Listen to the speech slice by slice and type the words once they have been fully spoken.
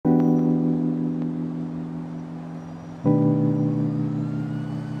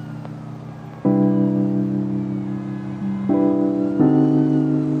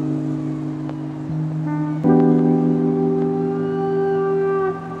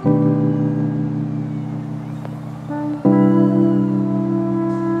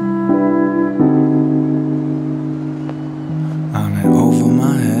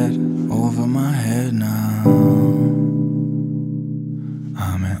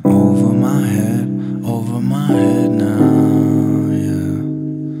my head now,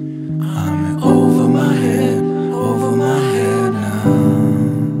 yeah. I'm in over my head now.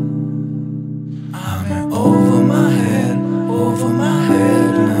 I'm in over my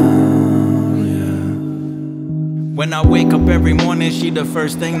head now, yeah. When I wake up every morning, she the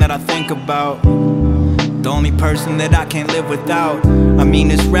first thing that I think about. The only person that I can't live without. I mean,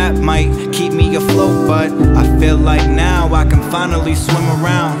 this rap might keep me afloat, but I feel like now I can finally swim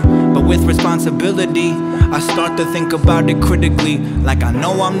around. But with responsibility, I start to think about it critically. Like, I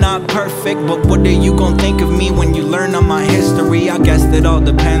know I'm not perfect, but what are you gonna think of me when you learn of my history? I guess it all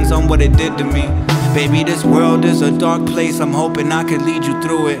depends on what it did to me. Baby, this world is a dark place, I'm hoping I can lead you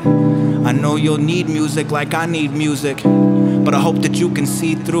through it. I know you'll need music like I need music, but I hope that you can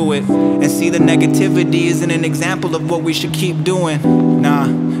see through it and see the negativity isn't an example of what we should keep doing. Nah,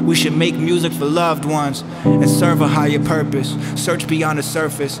 we should make music for loved ones and serve a higher purpose. Search beyond the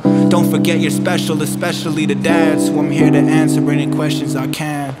surface. Don't forget you're special, especially the dads. So I'm here to answer any questions I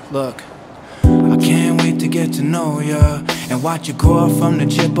can. Look, I can't wait to get to know ya and watch you grow up from the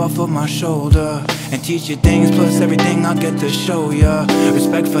chip off of my shoulder, and teach you things plus everything I get to show ya.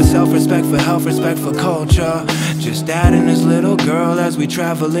 Respect for self, respect for health, respect for culture. Just adding this little girl as we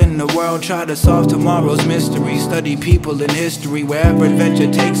travel in the world. Try to solve tomorrow's mystery. Study people in history. Wherever adventure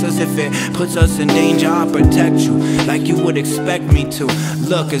takes us, if it puts us in danger, I'll protect you like you would expect me to.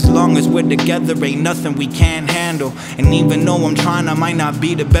 Look, as long as we're together, ain't nothing we can't handle. And even though I'm trying, I might not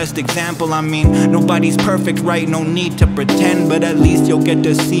be the best example. I mean, nobody's perfect, right? No need to pretend, but at least you'll get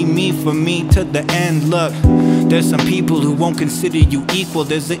to see me for me to the end. Look, there's some people who won't consider you equal.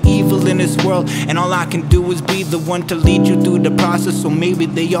 There's an evil in this world, and all I can do is be the one to lead you through the process, so maybe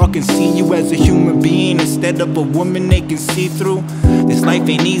they all can see you as a human being instead of a woman they can see through. This life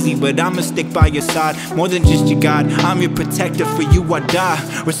ain't easy, but I'ma stick by your side. More than just your God, I'm your protector. For you I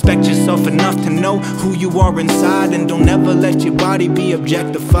die. Respect yourself enough to know who you are inside, and don't ever let your body be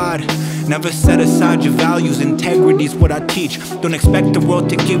objectified. Never set aside your values, integrity's what I teach. Don't expect the world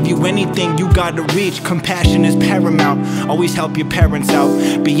to give you anything, you gotta reach. Compassion is paramount, always help your parents out.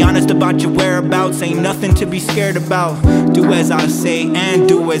 Be honest about your whereabouts, ain't nothing to be scared about. Do as I say and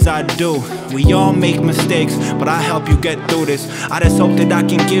do as I do. We all make mistakes, but I help you get through this. I just hope that I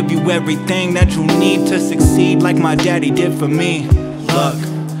can give you everything that you need to succeed, like my daddy did for me. Look,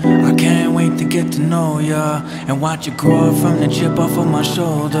 I can't wait to get to know ya and watch you grow up from the chip off of my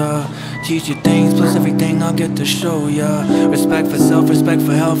shoulder. Teach you things plus everything I'll get to show ya. Respect for self, respect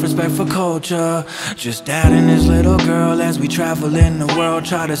for health, respect for culture. Just adding this little girl as we travel in the world.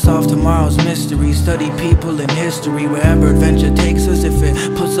 Try to solve tomorrow's mystery. Study people in history. Wherever adventure takes us, if it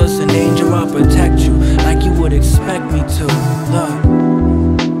puts us in danger, I'll protect you like you would expect me to. Look,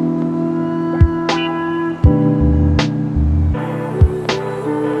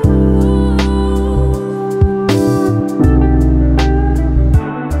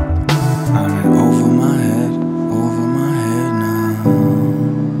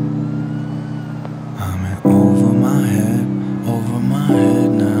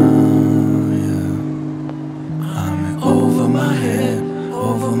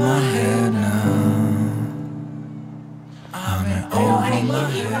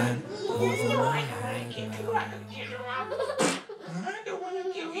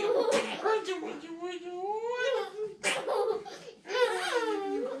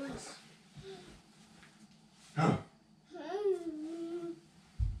 Oh.